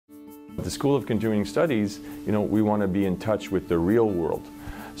At the School of Continuing Studies, we want to be in touch with the real world.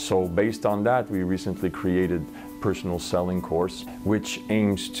 So based on that, we recently created personal selling course, which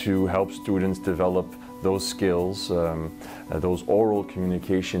aims to help students develop those skills, those oral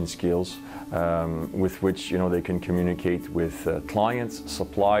communication skills, with which they can communicate with clients,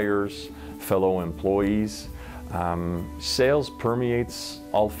 suppliers, fellow employees. Sales permeates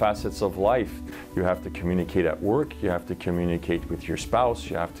all facets of life. You have to communicate at work, you have to communicate with your spouse,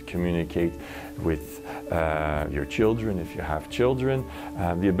 you have to communicate with your children if you have children.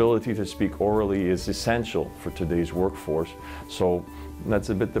 The ability to speak orally is essential for today's workforce. So that's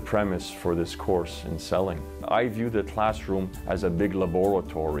a bit the premise for this course in selling. I view the classroom as a big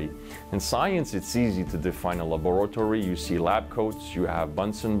laboratory. In science, it's easy to define a laboratory. You see lab coats, you have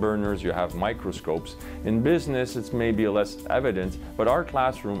Bunsen burners, you have microscopes. In business, it's maybe less evident, but our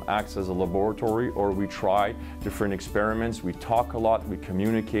classroom acts as a laboratory, or we try different experiments. We talk a lot, we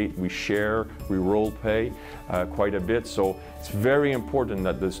communicate, we share, we role play quite a bit. So it's very important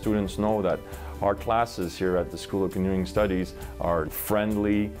that the students know that our classes here at the School of Continuing Studies are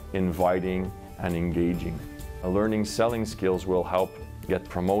friendly, inviting, and engaging. Learning selling skills will help get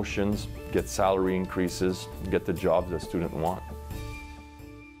promotions, get salary increases, get the jobs that students want.